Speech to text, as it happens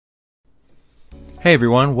Hey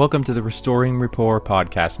everyone, welcome to the Restoring Rapport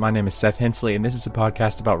podcast. My name is Seth Hensley, and this is a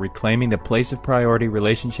podcast about reclaiming the place of priority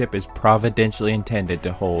relationship is providentially intended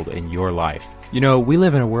to hold in your life. You know, we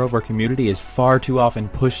live in a world where community is far too often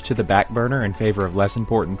pushed to the back burner in favor of less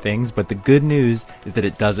important things, but the good news is that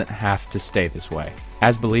it doesn't have to stay this way.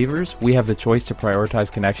 As believers, we have the choice to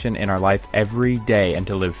prioritize connection in our life every day and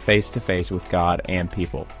to live face to face with God and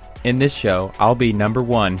people. In this show, I'll be number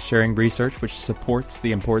 1, sharing research which supports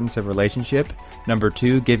the importance of relationship, number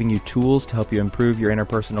 2, giving you tools to help you improve your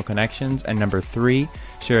interpersonal connections, and number 3,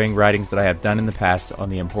 sharing writings that I have done in the past on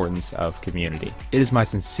the importance of community. It is my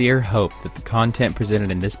sincere hope that the content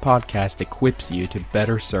presented in this podcast equips you to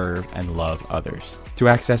better serve and love others. To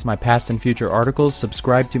access my past and future articles,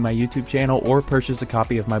 subscribe to my YouTube channel, or purchase a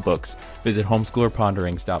copy of my books, visit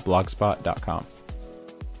homeschoolerponderings.blogspot.com.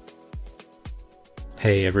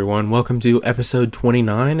 Hey everyone, welcome to episode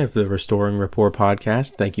 29 of the Restoring Rapport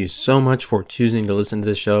podcast. Thank you so much for choosing to listen to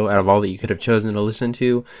this show out of all that you could have chosen to listen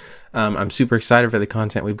to. I'm super excited for the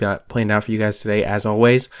content we've got planned out for you guys today. As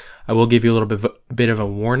always, I will give you a little bit of a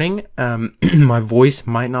warning. My voice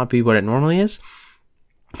might not be what it normally is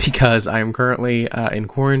because I am currently in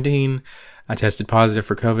quarantine. I tested positive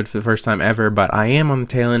for COVID for the first time ever, but I am on the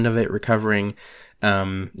tail end of it, recovering.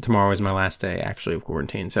 Tomorrow is my last day actually of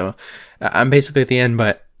quarantine. So I'm basically at the end,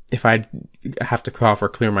 but if I have to cough or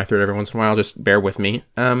clear my throat every once in a while, just bear with me.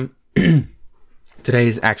 Today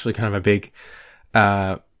is actually kind of a big,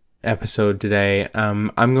 episode today.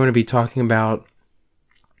 I'm going to be talking about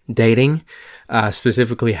dating,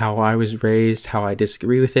 specifically how I was raised, how I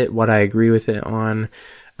disagree with it, what I agree with it on,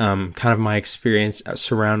 kind of my experience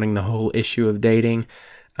surrounding the whole issue of dating.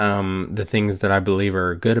 The things that I believe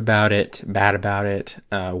are good about it, bad about it,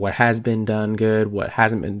 what has been done good, what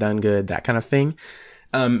hasn't been done good, that kind of thing.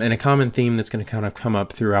 And a common theme that's going to kind of come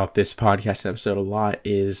up throughout this podcast episode a lot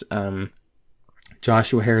is,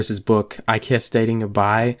 Joshua Harris's book, I Kiss Dating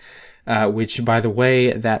Goodbye, which, by the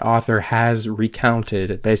way, that author has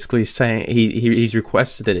recounted, basically saying he's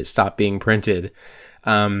requested that it stop being printed,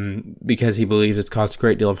 because he believes it's caused a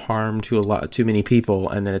great deal of harm to too many people,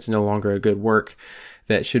 and that it's no longer a good work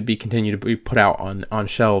that should be continued to be put out on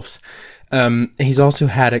shelves. He's also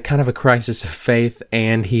had a kind of a crisis of faith,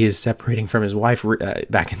 and he is separating from his wife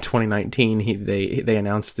back in 2019. They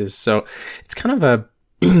announced this, so it's kind of a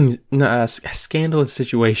scandalous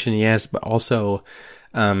situation, yes, but also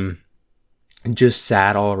just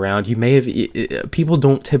sad all around. You may have people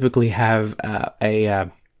don't typically have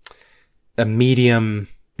a medium,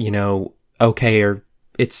 okay, or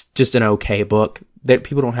it's just an okay book. That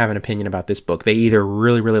people don't have an opinion about this book. They either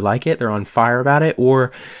really, really like it, they're on fire about it,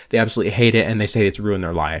 or they absolutely hate it and they say it's ruined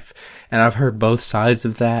their life. And I've heard both sides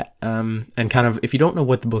of that. And kind of, if you don't know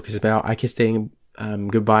what the book is about, I Kiss Dating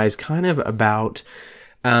Goodbye is kind of about,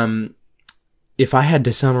 if I had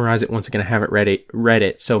to summarize it, once again, I haven't read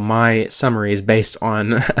it, so my summary is based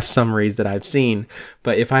on summaries that I've seen.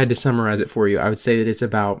 But if I had to summarize it for you, I would say that it's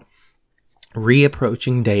about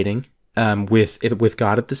reapproaching dating, with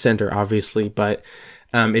God at the center, obviously, but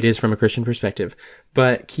it is from a Christian perspective,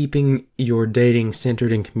 but keeping your dating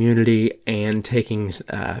centered in community and taking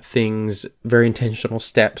things, very intentional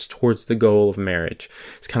steps towards the goal of marriage.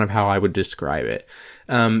 It's kind of how I would describe it.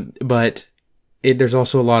 But there's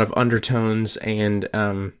also a lot of undertones and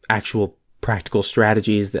actual practical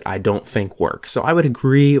strategies that I don't think work. So I would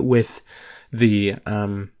agree with the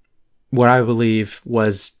what I believe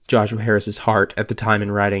was Joshua Harris's heart at the time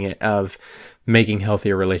in writing it, of making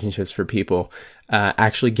healthier relationships for people,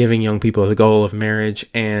 actually giving young people the goal of marriage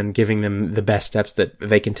and giving them the best steps that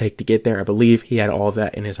they can take to get there. I believe he had all of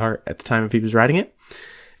that in his heart at the time if he was writing it.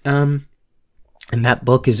 And that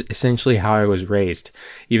book is essentially how I was raised.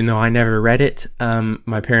 Even though I never read it,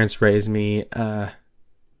 my parents raised me,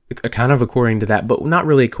 kind of according to that book, not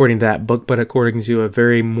really according to that book, but according to a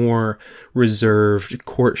very more reserved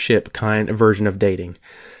courtship kind of version of dating,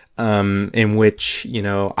 in which,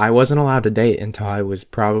 I wasn't allowed to date until I was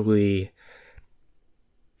probably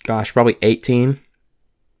 18.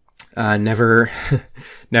 Never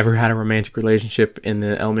had a romantic relationship in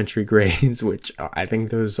the elementary grades, which I think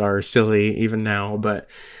those are silly even now, but,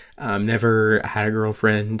 never had a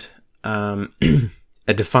girlfriend, a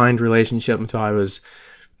defined relationship until I was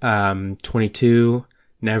 22,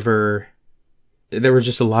 there were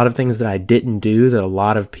just a lot of things that I didn't do that a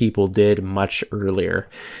lot of people did much earlier.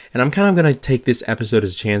 And I'm kind of going to take this episode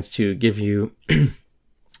as a chance to give you,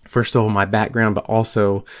 first of all, my background, but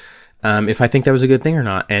also, if I think that was a good thing or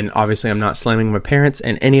not. And obviously I'm not slamming my parents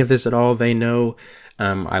and any of this at all. They know,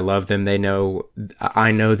 I love them. They know,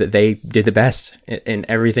 I know that they did the best in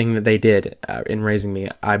everything that they did in raising me.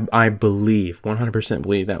 I believe, 100%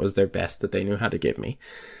 believe that was their best that they knew how to give me.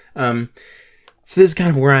 So this is kind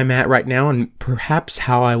of where I'm at right now, and perhaps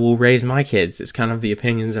how I will raise my kids. It's kind of the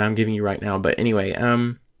opinions that I'm giving you right now. But anyway,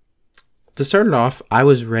 to start it off, I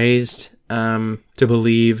was raised to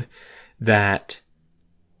believe that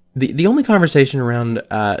the only conversation around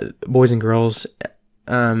boys and girls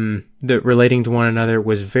that relating to one another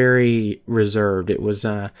was very reserved. It was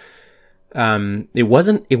it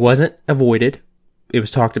wasn't avoided. It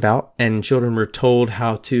was talked about, and children were told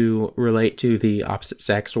how to relate to the opposite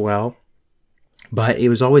sex well. But it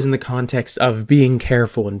was always in the context of being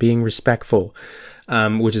careful and being respectful,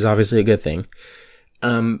 which is obviously a good thing.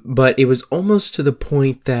 But it was almost to the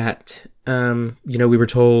point that, we were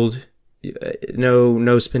told,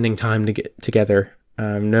 no spending time together,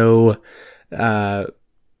 no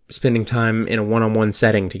spending time in a one-on-one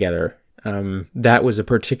setting together. That was a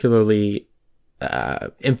particularly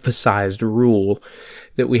emphasized rule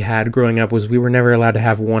that we had growing up, was we were never allowed to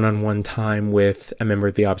have one-on-one time with a member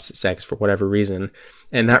of the opposite sex for whatever reason.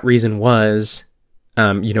 And that reason was,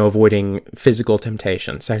 avoiding physical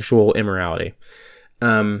temptation, sexual immorality.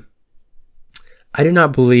 I do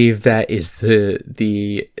not believe that is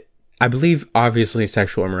I believe obviously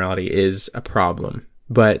sexual immorality is a problem,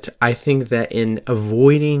 but I think that in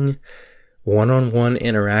avoiding one-on-one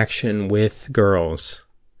interaction with girls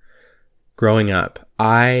growing up,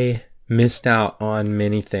 I missed out on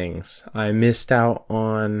many things. I missed out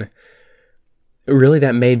on, really,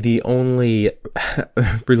 that made the only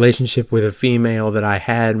relationship with a female that I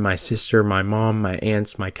had, my sister, my mom, my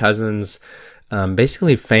aunts, my cousins,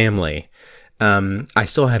 basically family. I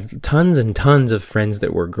still had tons and tons of friends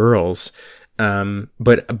that were girls,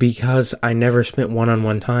 but because I never spent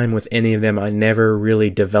one-on-one time with any of them, I never really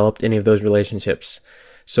developed any of those relationships.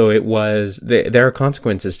 So there are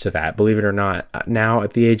consequences to that, believe it or not. Now,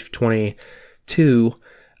 at the age of 22,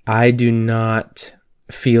 I do not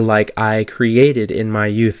feel like I created in my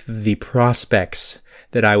youth the prospects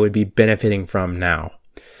that I would be benefiting from now.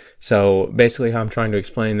 So basically how I'm trying to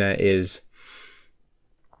explain that is,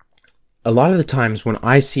 a lot of the times when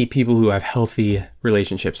I see people who have healthy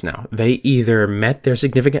relationships now, they either met their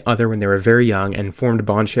significant other when they were very young and formed a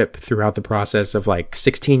bondship throughout the process of like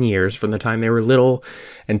 16 years from the time they were little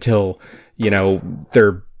until,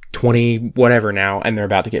 they're 20 whatever now and they're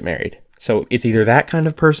about to get married. So it's either that kind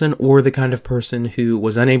of person or the kind of person who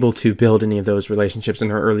was unable to build any of those relationships in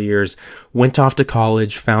their early years, went off to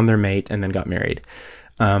college, found their mate, and then got married.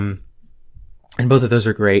 And both of those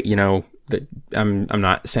are great, that I'm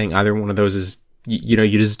not saying either one of those is, you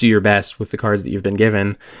just do your best with the cards that you've been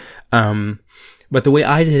given. But the way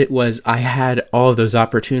I did it was I had all of those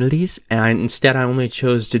opportunities, and instead I only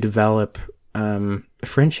chose to develop,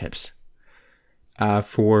 friendships,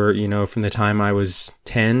 from the time I was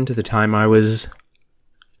 10 to the time I was,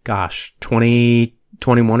 20,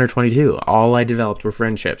 21 or 22. All I developed were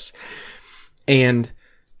friendships. And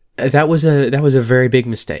that was a very big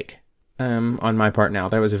mistake. On my part now.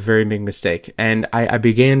 That was a very big mistake. And I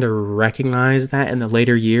began to recognize that in the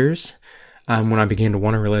later years, when I began to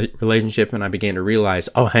want a relationship and I began to realize,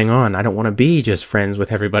 oh, hang on, I don't want to be just friends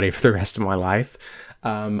with everybody for the rest of my life.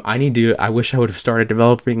 I wish I would have started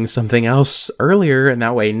developing something else earlier, and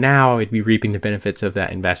that way now I'd be reaping the benefits of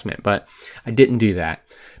that investment. But I didn't do that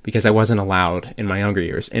because I wasn't allowed in my younger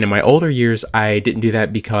years. And in my older years, I didn't do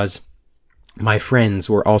that because my friends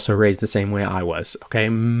were also raised the same way I was. Okay.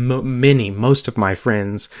 Most of my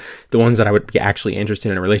friends, the ones that I would be actually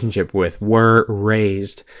interested in a relationship with, were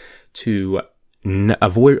raised to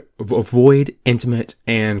avoid intimate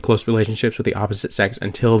and close relationships with the opposite sex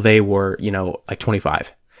until they were, like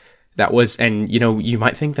 25. That was, and you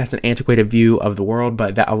might think that's an antiquated view of the world,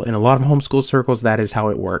 but that in a lot of homeschool circles, that is how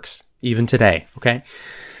it works, even today. Okay.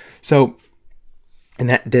 So, and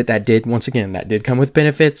that did come with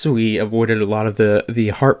benefits. We avoided a lot of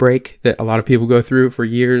the heartbreak that a lot of people go through for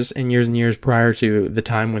years and years and years prior to the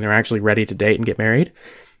time when they're actually ready to date and get married.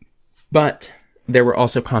 But there were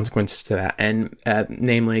also consequences to that. And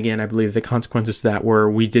namely, again, I believe the consequences to that were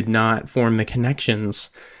we did not form the connections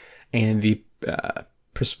and the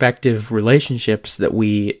prospective relationships that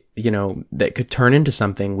we, that could turn into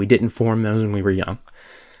something. We didn't form those when we were young.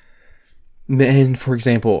 And for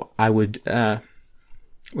example, I would...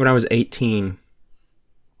 when I was 18,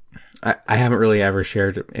 I haven't really ever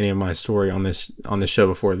shared any of my story on this show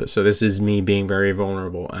before, so this is me being very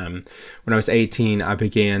vulnerable. When I was 18, I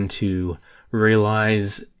began to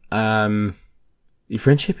realize,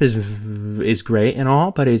 friendship is great and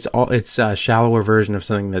all, but it's a shallower version of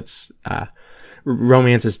something that's,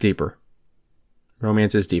 romance is deeper.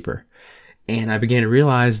 Romance is deeper. And I began to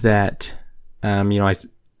realize that, I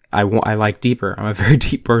like deeper. I'm a very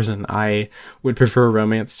deep person. I would prefer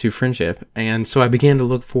romance to friendship. And so I began to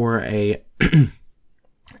look for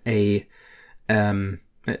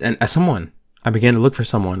someone. I began to look for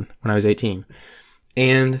someone when I was 18.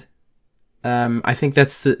 And, I think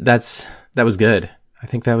that was good. I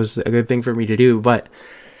think that was a good thing for me to do. But,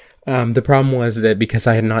 the problem was that because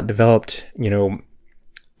I had not developed,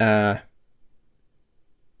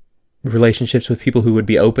 relationships with people who would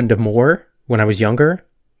be open to more when I was younger,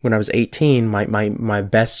 when I was 18, my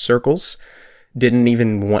best circles didn't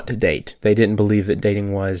even want to date. They didn't believe that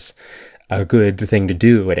dating was a good thing to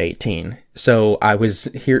do at 18. So I was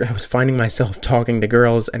finding myself talking to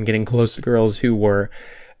girls and getting close to girls who were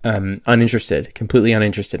completely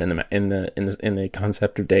uninterested in the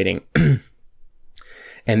concept of dating.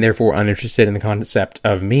 And therefore uninterested in the concept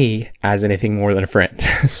of me as anything more than a friend.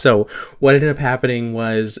 So what ended up happening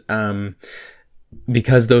was,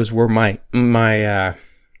 because those were my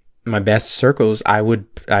best circles,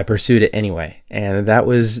 I pursued it anyway. And that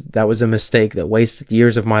was a mistake that wasted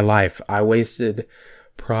years of my life. I wasted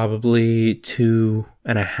probably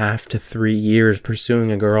 2.5 to 3 years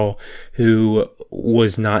pursuing a girl who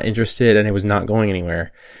was not interested and it was not going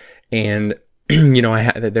anywhere. And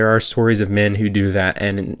there are stories of men who do that,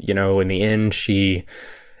 and in the end, she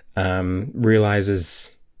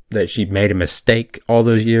realizes that she made a mistake all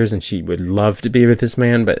those years, and she would love to be with this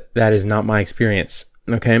man, but that is not my experience.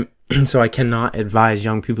 Okay, so I cannot advise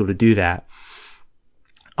young people to do that.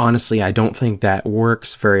 Honestly, I don't think that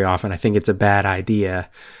works very often. I think it's a bad idea.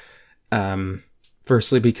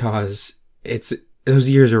 Firstly, because those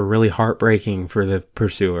years are really heartbreaking for the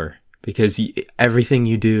pursuer. Because everything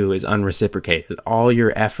you do is unreciprocated. All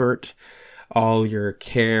your effort, all your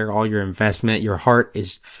care, all your investment, your heart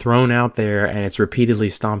is thrown out there and it's repeatedly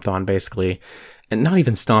stomped on, basically. And not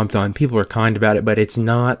even stomped on. People are kind about it, but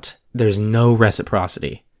there's no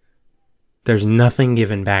reciprocity. There's nothing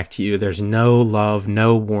given back to you. There's no love,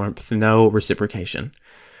 no warmth, no reciprocation.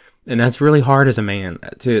 And that's really hard as a man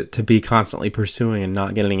to be constantly pursuing and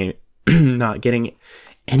not getting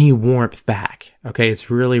any warmth back. Okay,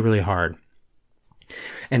 it's really, really hard.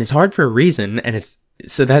 And it's hard for a reason, and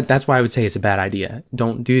that's why I would say it's a bad idea.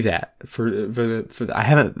 Don't do that. I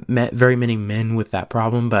haven't met very many men with that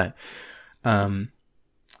problem, but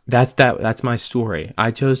that's my story.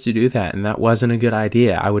 I chose to do that, and that wasn't a good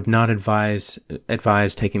idea. I would not advise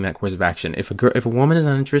taking that course of action. If a woman is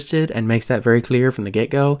uninterested and makes that very clear from the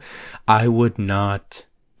get-go, I would not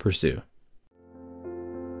pursue.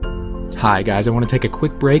 Hi guys, I want to take a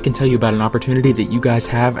quick break and tell you about an opportunity that you guys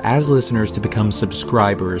have as listeners to become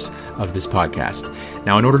subscribers of this podcast.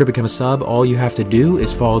 Now, in order to become a sub, all you have to do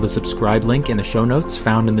is follow the subscribe link in the show notes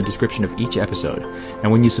found in the description of each episode.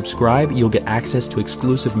 And when you subscribe, you'll get access to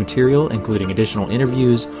exclusive material, including additional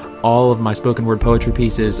interviews, all of my spoken word poetry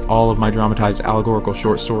pieces, all of my dramatized allegorical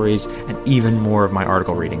short stories, and even more of my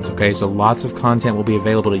article readings, okay? So lots of content will be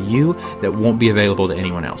available to you that won't be available to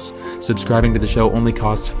anyone else. Subscribing to the show only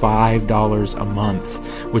costs $5 a month,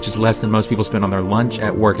 which is less than most people spend on their lunch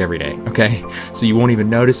at work every day, okay? So you won't even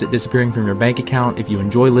notice it disappearing from your bank account. If you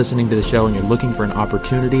enjoy listening to the show and you're looking for an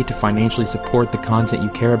opportunity to financially support the content you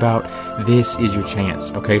care about, this is your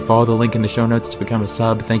chance, okay? Follow the link in the show notes to become a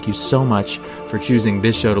sub. Thank you so much for choosing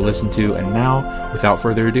this show to listen to. And now, without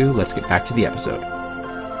further ado, let's get back to the episode.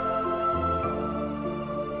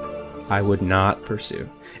 I would not pursue.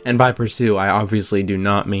 And by pursue, I obviously do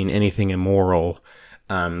not mean anything immoral,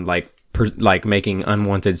 like making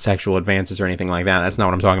unwanted sexual advances or anything like that. That's not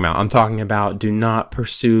what I'm talking about. I'm talking about do not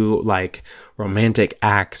pursue like romantic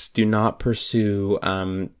acts. Do not pursue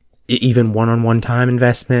even one-on-one time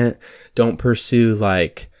investment. Don't pursue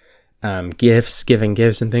like giving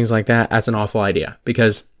gifts and things like that. That's an awful idea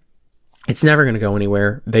because it's never going to go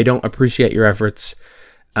anywhere. They don't appreciate your efforts.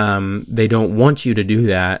 They don't want you to do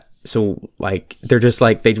that. So like, they're just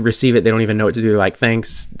like, they receive it. They don't even know what to do. They're like,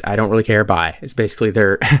 thanks. I don't really care. Bye. It's basically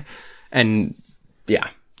and yeah,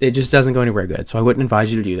 it just doesn't go anywhere good. So I wouldn't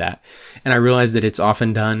advise you to do that. And I realize that it's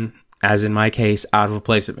often done, as in my case, out of a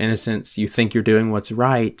place of innocence. You think you're doing what's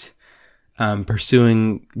right,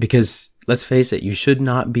 pursuing, because let's face it, you should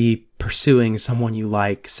not be pursuing someone you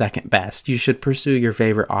like second best. You should pursue your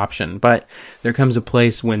favorite option. But there comes a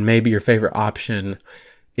place when maybe your favorite option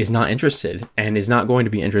is not interested and is not going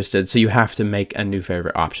to be interested. So you have to make a new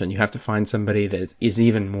favorite option. You have to find somebody that is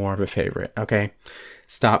even more of a favorite. Okay.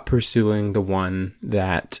 Stop pursuing the one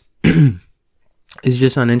that is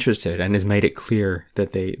just uninterested and has made it clear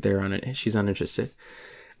that she's uninterested.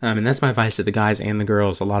 And that's my advice to the guys and the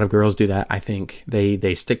girls. A lot of girls do that. I think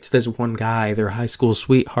they stick to this one guy, their high school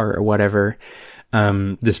sweetheart or whatever,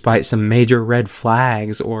 despite some major red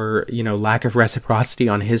flags or, lack of reciprocity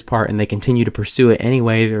on his part, and they continue to pursue it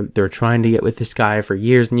anyway. They're trying to get with this guy for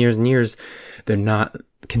years and years and years. They're not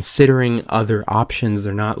considering other options.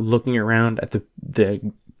 They're not looking around at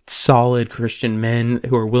the solid Christian men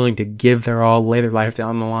who are willing to give their all, lay their life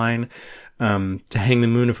down the line, to hang the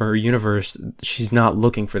moon of her universe. She's not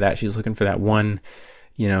looking for that. She's looking for that one,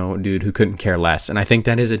 dude who couldn't care less. And I think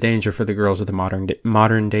that is a danger for the girls of the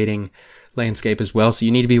modern dating landscape as well. So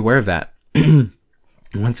you need to be aware of that.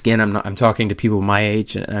 Once again, I'm talking to people my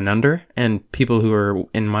age and under, and people who are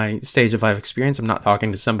in my stage of life experience. I'm not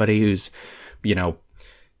talking to somebody who's,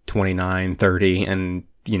 29, 30, and,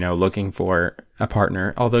 looking for a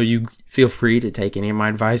partner. Although you feel free to take any of my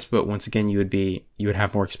advice, but once again, you would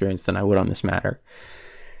have more experience than I would on this matter.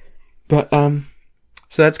 But, so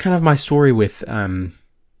that's kind of my story with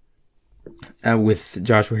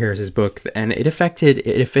Joshua Harris's book, and it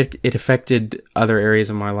affected other areas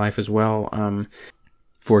of my life as well.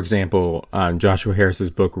 For example, Joshua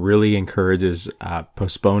Harris's book really encourages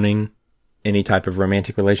postponing any type of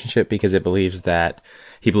romantic relationship, because he believed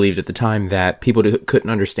at the time that people couldn't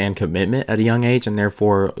understand commitment at a young age and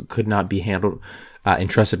therefore could not be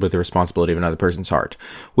entrusted with the responsibility of another person's heart.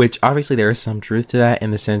 Which obviously there is some truth to that, in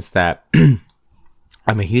the sense that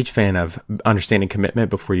I'm a huge fan of understanding commitment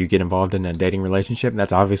before you get involved in a dating relationship.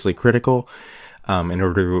 That's obviously critical, in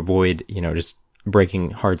order to avoid, just breaking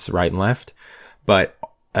hearts right and left. But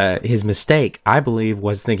his mistake, I believe,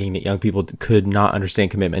 was thinking that young people could not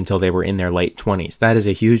understand commitment until they were in their late 20s. That is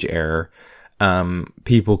a huge error.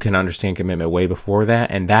 People can understand commitment way before that,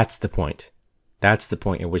 and that's the point. That's the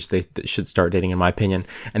point at which they should start dating, in my opinion.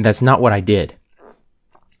 And that's not what I did.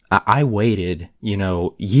 I waited,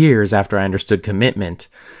 years after I understood commitment,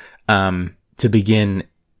 to begin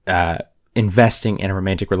investing in a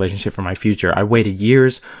romantic relationship for my future. I waited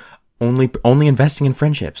years, only investing in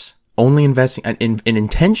friendships. Only investing in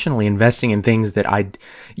intentionally investing in things that I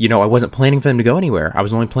wasn't planning for them to go anywhere. I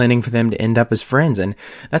was only planning for them to end up as friends. And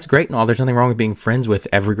that's great and all. There's nothing wrong with being friends with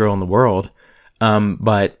every girl in the world.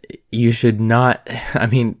 But you should not,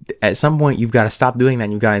 at some point you've got to stop doing that.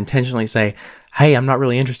 And you've got to intentionally say, hey, I'm not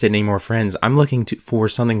really interested in any more friends. I'm looking for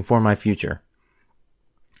something for my future.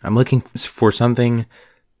 I'm looking for something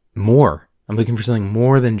more. I'm looking for something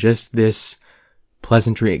more than just this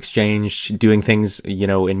pleasantry exchange, doing things,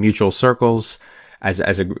 in mutual circles as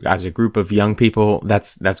a group of young people.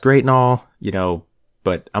 That's great and all,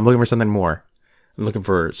 but I'm looking for something more. I'm looking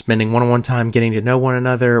for spending one-on-one time, getting to know one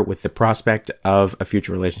another with the prospect of a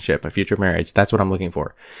future relationship, a future marriage. That's what I'm looking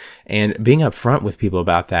for. And being upfront with people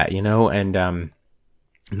about that, and,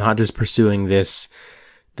 not just pursuing this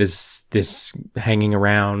hanging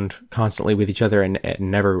around constantly with each other and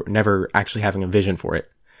never actually having a vision for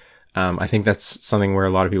it. I think that's something where a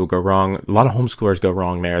lot of people go wrong. A lot of homeschoolers go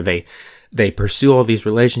wrong there. They pursue all these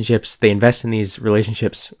relationships. They invest in these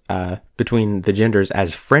relationships, between the genders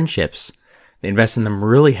as friendships. They invest in them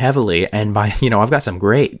really heavily. And I've got some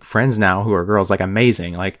great friends now who are girls, like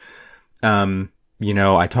amazing. Like,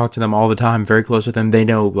 I talk to them all the time, very close with them. They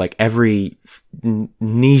know like every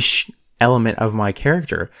niche element of my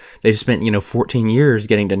character. They've spent, 14 years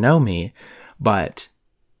getting to know me, but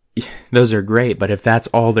those are great. But if that's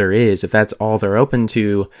all there is, if that's all they're open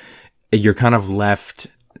to, you're kind of left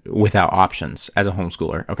without options as a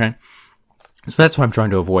homeschooler. Okay. So that's what I'm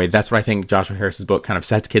trying to avoid. That's what I think Joshua Harris's book kind of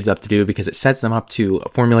sets kids up to do, because it sets them up to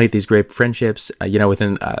formulate these great friendships,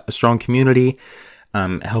 within a strong community.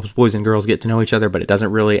 It helps boys and girls get to know each other, but it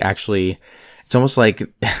doesn't really actually, it's almost like,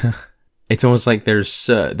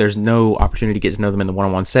 there's no opportunity to get to know them in the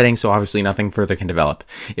one-on-one setting. So obviously nothing further can develop.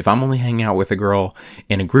 If I'm only hanging out with a girl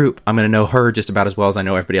in a group, I'm going to know her just about as well as I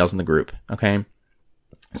know everybody else in the group. Okay.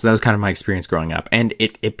 So that was kind of my experience growing up, and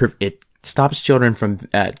it stops children from,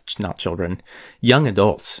 young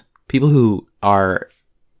adults, people who are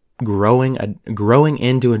growing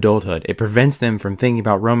into adulthood. It prevents them from thinking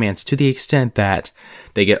about romance to the extent that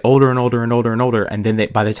they get older and older and older and older. And then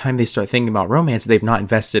by the time they start thinking about romance, they've not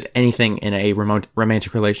invested anything in a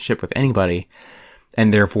romantic relationship with anybody.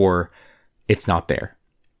 And therefore it's not there.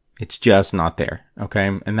 It's just not there. Okay.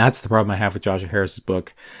 And that's the problem I have with Joshua Harris's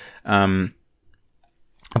book.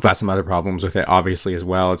 I've got some other problems with it, obviously, as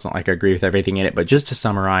well. It's not like I agree with everything in it, but just to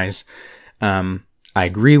summarize, I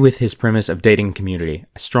agree with his premise of dating community.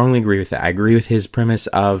 I strongly agree with that. I agree with his premise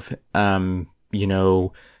of,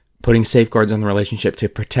 putting safeguards on the relationship to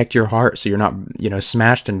protect your heart so you're not,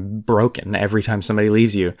 smashed and broken every time somebody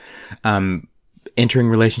leaves you. entering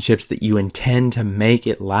relationships that you intend to make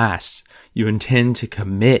it last. You intend to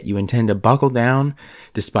commit. You intend to buckle down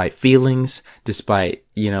despite feelings, despite,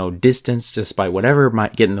 distance, despite whatever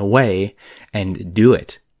might get in the way, and do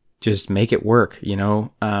it. Just make it work,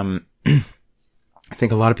 I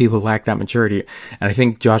think a lot of people lack that maturity. And I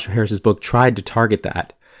think Joshua Harris's book tried to target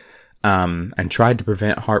that, and tried to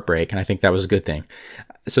prevent heartbreak. And I think that was a good thing.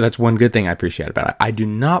 So that's one good thing I appreciate about it. I do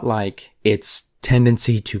not like its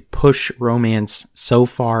tendency to push romance so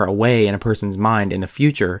far away in a person's mind in the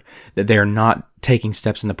future that they're not taking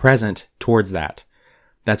steps in the present towards that.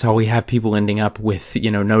 That's how we have people ending up with,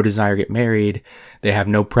 no desire to get married. They have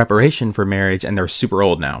no preparation for marriage, and they're super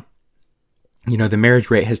old now. The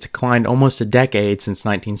marriage rate has declined almost a decade since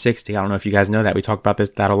 1960. I don't know if you guys know that. We talk about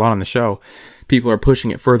that a lot on the show. People are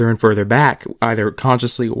pushing it further and further back, either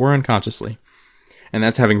consciously or unconsciously. And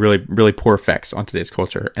that's having really, really poor effects on today's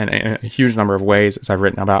culture. And in a huge number of ways, as I've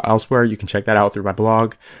written about elsewhere. You can check that out through my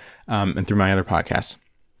blog, and through my other podcasts.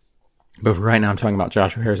 But for right now, I'm talking about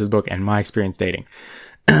Joshua Harris's book and my experience dating.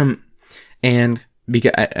 And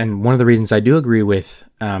one of the reasons I do agree with,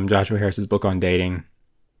 Joshua Harris's book on dating,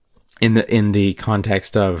 in the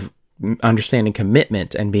context of understanding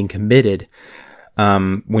commitment and being committed,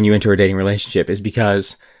 when you enter a dating relationship, is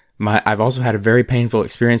because I've also had a very painful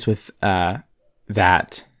experience with,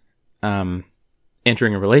 that,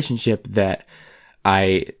 entering a relationship that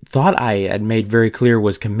I thought I had made very clear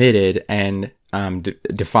was committed and,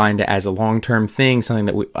 defined as a long-term thing, something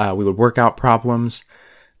that we would work out problems.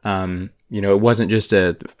 It wasn't just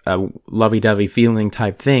a lovey-dovey feeling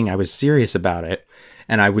type thing. I was serious about it.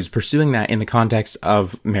 And I was pursuing that in the context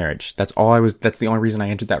of marriage. That's the only reason I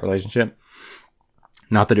entered that relationship.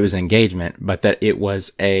 Not that it was an engagement, but that it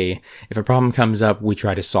was if a problem comes up, we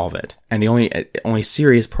try to solve it. And the only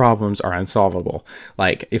serious problems are unsolvable.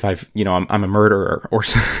 Like if I'm a murderer or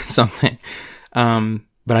something.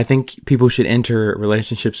 But I think people should enter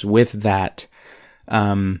relationships with that,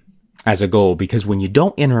 as a goal, because when you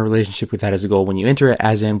don't enter a relationship with that as a goal, when you enter it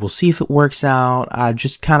as in, we'll see if it works out,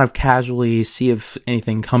 just kind of casually see if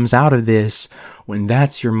anything comes out of this, when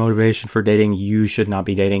that's your motivation for dating, you should not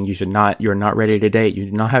be dating. You're not ready to date. You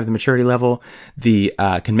do not have the maturity level, the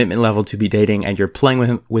commitment level to be dating, and you're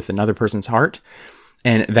playing with another person's heart.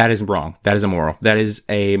 And that is wrong. That is immoral. That is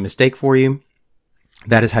a mistake for you.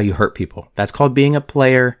 That is how you hurt people. That's called being a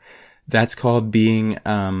player. That's called being,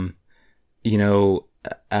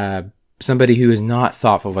 somebody who is not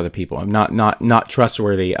thoughtful of other people, not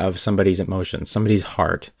trustworthy of somebody's emotions, somebody's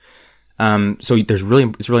heart. So it's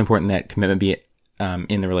really important that commitment be,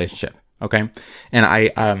 in the relationship. Okay. And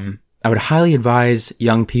I would highly advise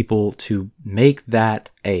young people to make that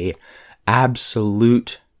a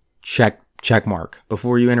absolute check mark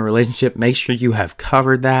before you enter a relationship. Make sure you have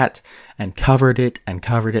covered that and covered it and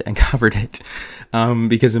covered it and covered it.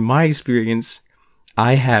 Because in my experience,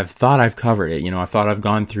 I have thought I've covered it. I thought I've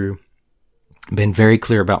gone through, been very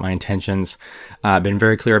clear about my intentions, been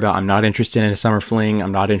very clear about I'm not interested in a summer fling.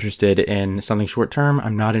 I'm not interested in something short term.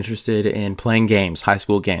 I'm not interested in playing games, high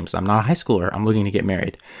school games. I'm not a high schooler. I'm looking to get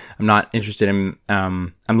married. I'm not interested in,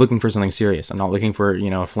 I'm looking for something serious. I'm not looking for,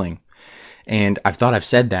 a fling. And I've thought I've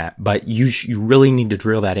said that, but you really need to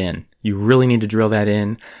drill that in. You really need to drill that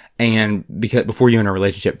in. And because before you're in a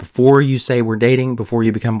relationship, before you say we're dating, before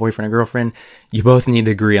you become boyfriend and girlfriend, you both need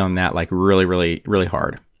to agree on that, like really, really, really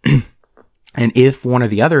hard. And if one or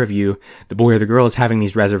the other of you, the boy or the girl, is having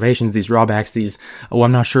these reservations, these drawbacks,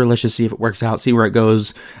 I'm not sure, let's just see if it works out, see where it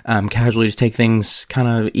goes, casually just take things kind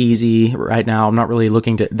of easy right now, I'm not really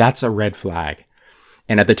looking to, that's a red flag.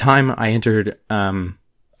 And at the time I entered, a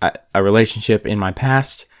relationship in my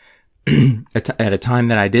past, at a time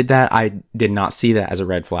that I did that, I did not see that as a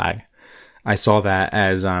red flag. I saw that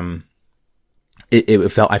as, I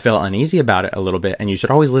felt uneasy about it a little bit, and you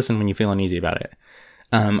should always listen when you feel uneasy about it.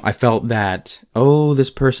 I felt that, this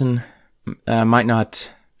person, might not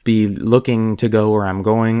be looking to go where I'm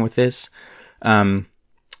going with this. So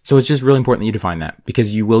it's just really important that you define that,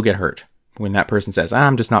 because you will get hurt when that person says,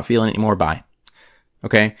 I'm just not feeling it anymore, bye.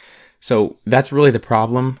 Okay? So that's really the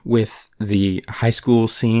problem with the high school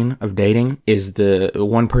scene of dating, is the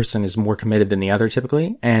one person is more committed than the other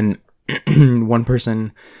typically. And one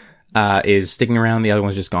person, is sticking around. The other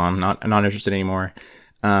one's just gone, not interested anymore.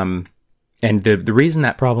 And the reason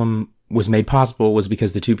that problem was made possible was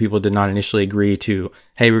because the two people did not initially agree to,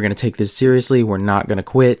 hey, we're going to take this seriously. We're not going to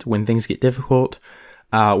quit when things get difficult.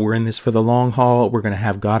 We're in this for the long haul. We're going to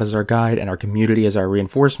have God as our guide and our community as our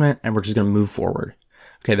reinforcement. And we're just going to move forward.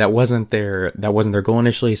 Okay, that wasn't their goal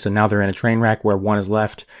initially, so now they're in a train wreck where one is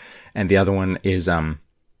left and the other one is in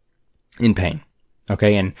pain.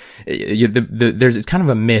 Okay. And it's kind of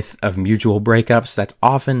a myth of mutual breakups. That's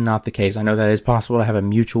often not the case. I know that it's possible to have a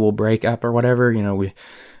mutual breakup or whatever.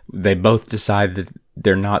 They both decide that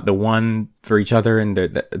they're not the one for each other, and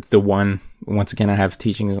the one. Once again, I have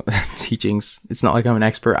teachings. It's not like I'm an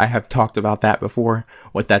expert. I have talked about that before,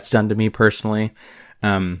 what that's done to me personally.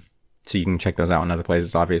 So you can check those out in other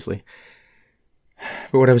places, obviously.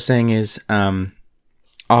 But what I was saying is,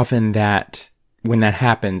 often that when that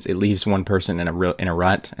happens, it leaves one person in a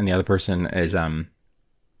rut, and the other person is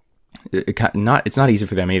it's not easy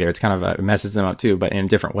for them either. It's kind of it messes them up too, but in a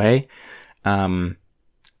different way. And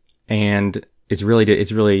it's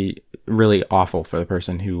really, really awful for the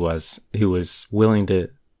person who was willing to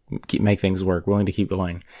make things work, willing to keep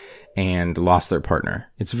going, and lost their partner.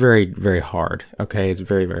 It's very, very hard. Okay. It's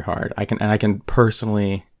very, very hard. I can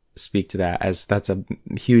personally speak to that, as that's a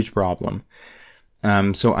huge problem.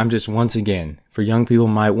 So I'm just, once again, for young people,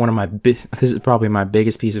 this is probably my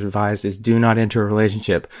biggest piece of advice is do not enter a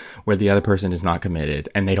relationship where the other person is not committed,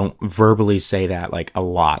 and they don't verbally say that like a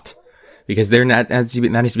lot. Because that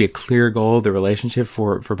needs to be a clear goal of the relationship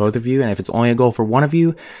for both of you. And if it's only a goal for one of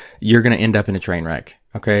you, you're going to end up in a train wreck.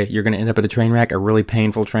 Okay. You're going to end up in a train wreck, a really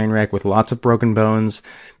painful train wreck with lots of broken bones,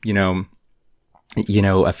 a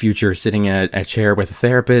future sitting in a chair with a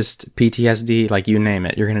therapist, PTSD, like you name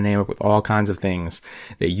it. You're going to name it with all kinds of things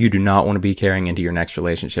that you do not want to be carrying into your next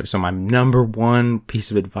relationship. So my number one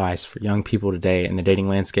piece of advice for young people today in the dating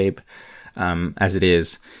landscape, as it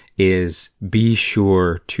is be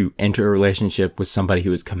sure to enter a relationship with somebody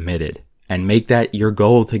who is committed, and make that your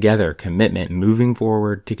goal together, commitment, moving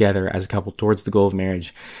forward together as a couple towards the goal of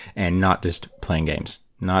marriage, and not just playing games,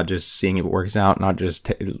 not just seeing if it works out, not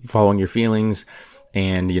just following your feelings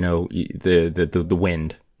and, the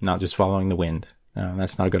wind, not just following the wind.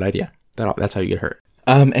 That's not a good idea. That's how you get hurt.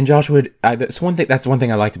 And Joshua, that's one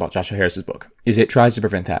thing I liked about Joshua Harris's book, is it tries to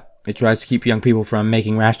prevent that. It tries to keep young people from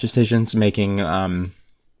making rash decisions, making,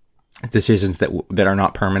 decisions that are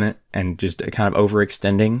not permanent, and just kind of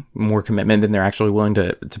overextending more commitment than they're actually willing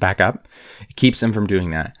to back up. It keeps them from doing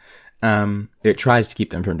that. It tries to keep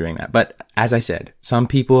them from doing that. But as I said, some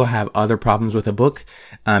people have other problems with the book.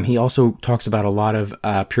 He also talks about a lot of,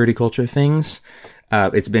 purity culture things.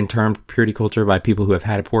 It's been termed purity culture by people who have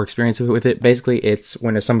had a poor experience with it. Basically, it's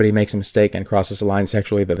when somebody makes a mistake and crosses a line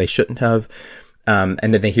sexually that they shouldn't have. And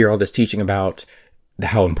then they hear all this teaching about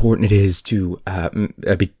how important it is to,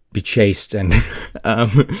 be chaste and,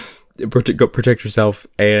 protect yourself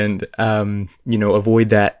and, avoid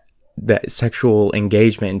that sexual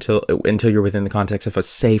engagement until you're within the context of a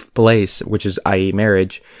safe place, which is, i.e.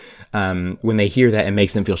 marriage. When they hear that, it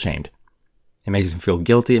makes them feel shamed. It makes them feel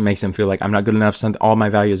guilty. It makes them feel like I'm not good enough. All my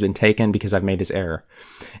value has been taken because I've made this error.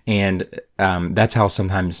 And, that's how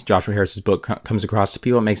sometimes Joshua Harris's book comes across to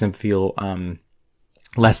people. It makes them feel,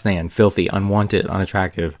 less than, filthy, unwanted,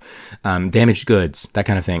 unattractive, damaged goods, that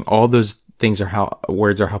kind of thing. All those things are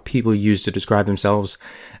how people use to describe themselves,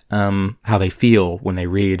 how they feel when they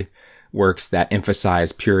read works that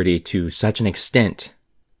emphasize purity to such an extent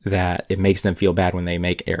that it makes them feel bad when they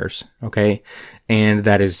make errors. Okay. And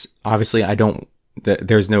that is obviously,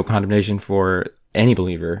 there's no condemnation for any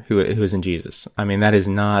believer who is in Jesus. I mean, that is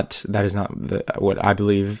not what I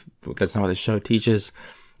believe. That's not what the show teaches.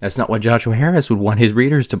 That's not what Joshua Harris would want his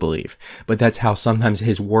readers to believe. But that's how sometimes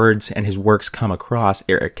his words and his works came across,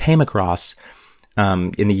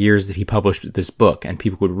 in the years that he published this book. And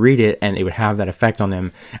people would read it and it would have that effect on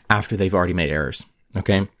them after they've already made errors.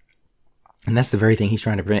 Okay? And that's the very thing he's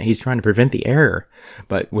trying to prevent. He's trying to prevent the error.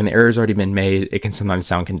 But when the error's already been made, it can sometimes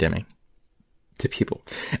sound condemning to people.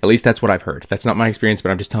 At least that's what I've heard. That's not my experience, but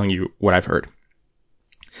I'm just telling you what I've heard.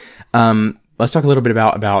 Let's talk a little bit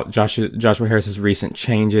about Joshua Harris's recent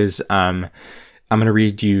changes. I'm going to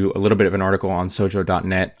read you a little bit of an article on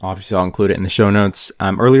sojo.net. Obviously, I'll include it in the show notes.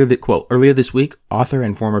 Earlier this week, author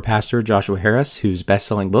and former pastor Joshua Harris, whose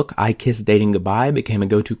best-selling book, I Kissed Dating Goodbye, became a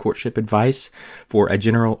go-to courtship advice for a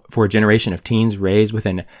generation of teens raised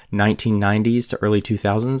within 1990s to early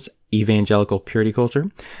 2000s evangelical purity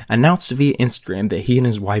culture, announced via Instagram that he and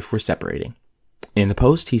his wife were separating. In the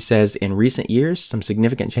post, he says, in recent years, some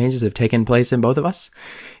significant changes have taken place in both of us.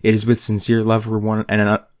 It is with sincere love for one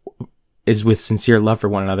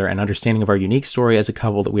another and understanding of our unique story as a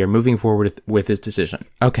couple that we are moving forward with this decision.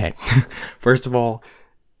 Okay. First of all,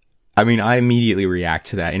 I mean, I immediately react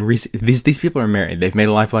to that. These people are married. They've made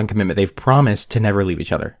a lifelong commitment. They've promised to never leave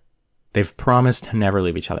each other. In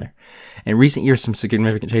recent years, some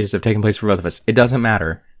significant changes have taken place for both of us. It doesn't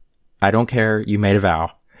matter. I don't care. You made a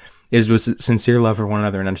vow. It is with sincere love for one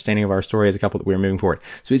another and understanding of our story as a couple that we are moving forward.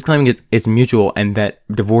 So he's claiming it's mutual and that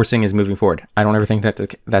divorcing is moving forward. I don't ever think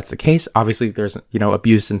that that's the case. Obviously, there's,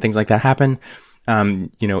 abuse and things like that happen.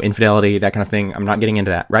 Infidelity, that kind of thing. I'm not getting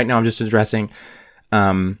into that. Right now, I'm just addressing,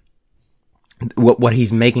 what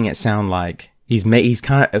he's making it sound like. He's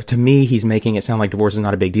making it sound like divorce is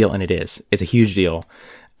not a big deal, and it is. It's a huge deal.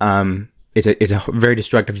 It's a very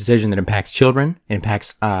destructive decision that impacts children, it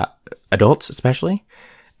impacts, adults especially.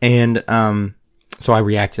 And, so I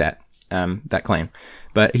react to that claim.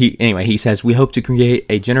 But he says, we hope to create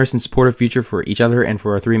a generous and supportive future for each other and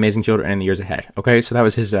for our 3 amazing children in the years ahead. Okay. So that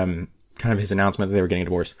was his, kind of his announcement that they were getting a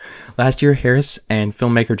divorce. Last year, Harris and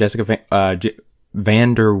filmmaker Jessica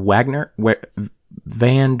Vander Wingard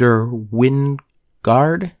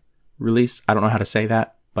released, I don't know how to say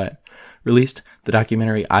that, but released the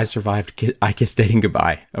documentary I Survived, I Kissed Dating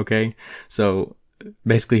Goodbye. Okay. So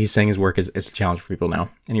basically he's saying his work is a challenge for people now.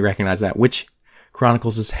 And he recognized that, which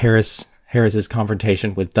chronicles Harris's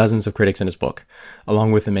confrontation with dozens of critics in his book,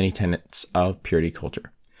 along with the many tenets of purity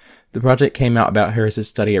culture. The project came out about Harris's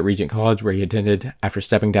study at Regent College, where he attended after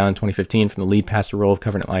stepping down in 2015 from the lead pastor role of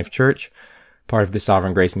Covenant Life Church, part of the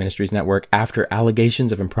Sovereign Grace Ministries network, after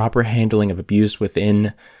allegations of improper handling of abuse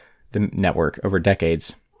within the network over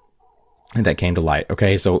decades. And that came to light.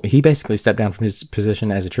 Okay, so he basically stepped down from his position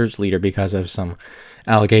as a church leader because of some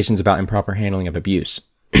allegations about improper handling of abuse.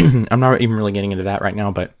 I'm not even really getting into that right now,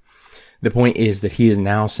 but the point is that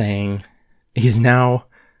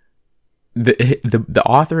the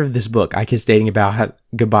author of this book, I Kissed Dating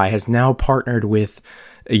Goodbye, has now partnered with,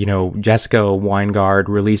 Jessica Weingard,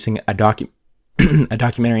 releasing a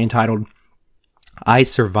documentary entitled I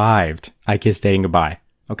Survived, I Kissed Dating Goodbye.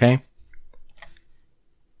 Okay?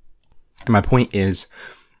 And my point is,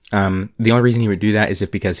 the only reason he would do that is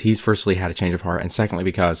because he's firstly had a change of heart, and secondly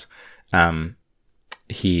because,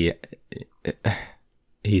 he's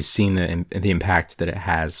seen the impact that it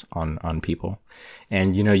has on people.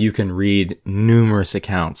 And, you can read numerous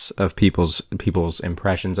accounts of people's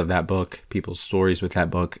impressions of that book, people's stories with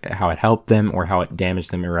that book, how it helped them or how it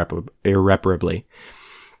damaged them irreparably.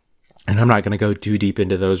 And I'm not going to go too deep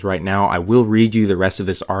into those right now. I will read you the rest of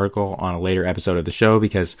this article on a later episode of the show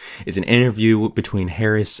because it's an interview between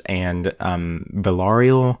Harris and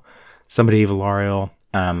Villarreal.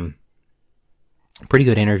 Pretty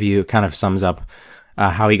good interview. Kind of sums up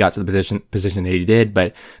how he got to the position that he did.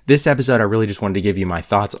 But this episode, I really just wanted to give you my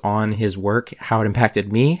thoughts on his work, how it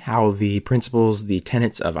impacted me, how the principles, the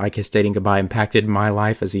tenets of I Kissed Dating Goodbye impacted my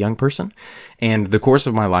life as a young person and the course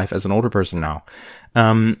of my life as an older person now.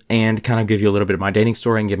 And kind of give you a little bit of my dating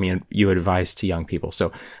story and give you advice to young people.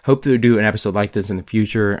 So hope to do an episode like this in the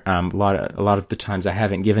future. A lot of the times I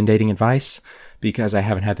haven't given dating advice because I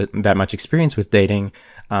haven't had that much experience with dating.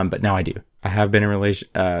 But now I do. I have been in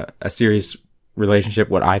a serious relationship,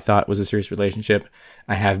 what I thought was a serious relationship.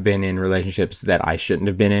 I have been in relationships that I shouldn't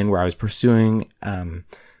have been in, where I was pursuing, and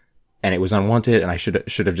it was unwanted, and I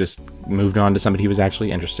should have just moved on to somebody who was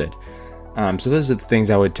actually interested. So those are the things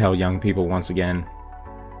I would tell young people once again.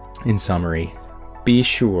 In summary, be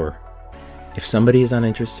sure, if somebody is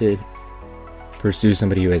uninterested, pursue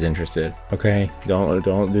somebody who is interested, okay?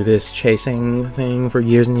 Don't do this chasing thing for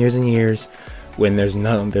years and years and years when there's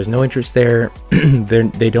no interest there.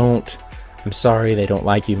 they don't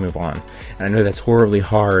like you, move on. And I know that's horribly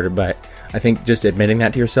hard, but I think just admitting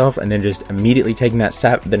that to yourself and then just immediately taking that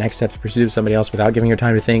step, the next step to pursue somebody else without giving your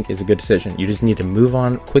time to think, is a good decision. You just need to move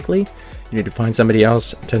on quickly. You need to find somebody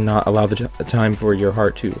else to not allow the time for your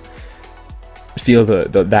heart to feel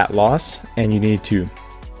that loss, and you need to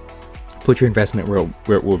put your investment where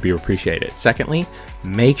it will be appreciated. Secondly,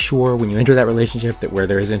 make sure when you enter that relationship that where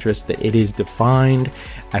there is interest, that it is defined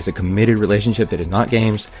as a committed relationship that is not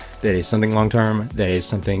games, that is something long-term, that is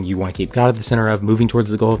something you want to keep God at the center of, moving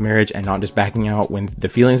towards the goal of marriage and not just backing out when the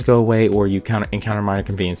feelings go away or you encounter minor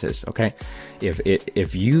conveniences. Okay.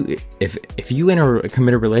 If you enter a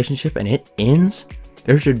committed relationship and it ends,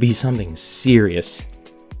 there should be something serious.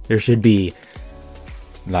 There should be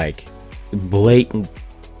like blatant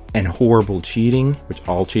and horrible cheating, which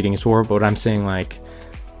all cheating is horrible, but I'm saying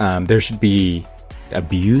there should be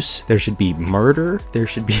abuse, there should be murder, there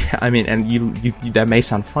should be, and you that may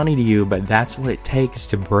sound funny to you, but that's what it takes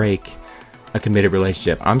to break a committed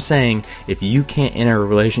relationship. I'm saying if you can't enter a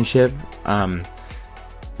relationship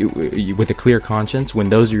with a clear conscience, when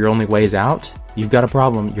those are your only ways out, you've got a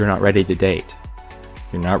problem. You're not ready to date.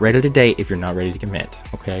 You're not ready to date if you're not ready to commit,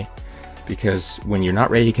 okay? Because when you're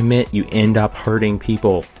not ready to commit, you end up hurting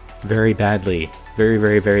people very badly, very,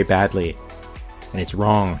 very, very badly, and it's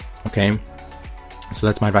wrong. Okay, so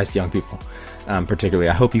that's my advice to young people. particularly.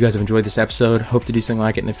 I hope you guys have enjoyed this episode. Hope to do something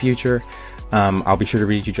like it in the future. I'll be sure to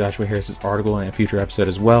read you Joshua Harris's article in a future episode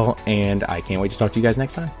as well, and I can't wait to talk to you guys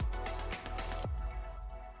next time.